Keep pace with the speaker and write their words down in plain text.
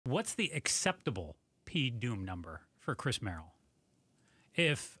what's the acceptable P-doom number for Chris Merrill?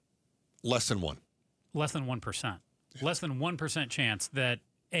 If less than 1%. Less than 1%. Less than 1% chance that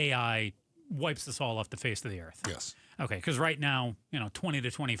AI wipes us all off the face of the earth. Yes. Okay, because right now, 20 to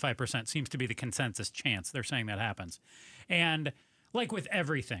 25% seems to be the consensus chance. They're saying that happens. And like with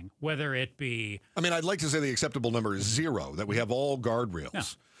everything, whether it be... I mean, I'd like to say the acceptable number is 0, that we have all guardrails.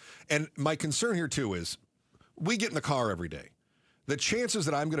 Yeah. And my concern here, too, is we get in the car every day. The chances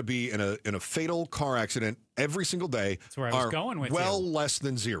that I'm going to be in a fatal car accident every single day are less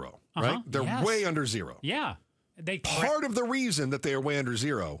than 0, right? They're way under 0. Yeah. Part of the reason that they are way under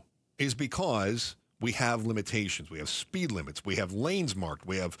 0 is because we have limitations. We have speed limits. We have lanes marked.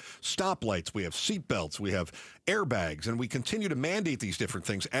 We have stoplights. We have seatbelts. We have airbags. And we continue to mandate these different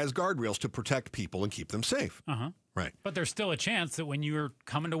things as guardrails to protect people and keep them safe. Right. But there's still a chance that when you're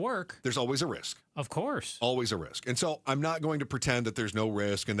coming to work... There's always a risk. Of course. Always a risk. And so I'm not going to pretend that there's no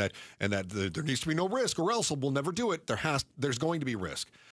risk and that there needs to be no risk or else we'll never do it. There's going to be risk.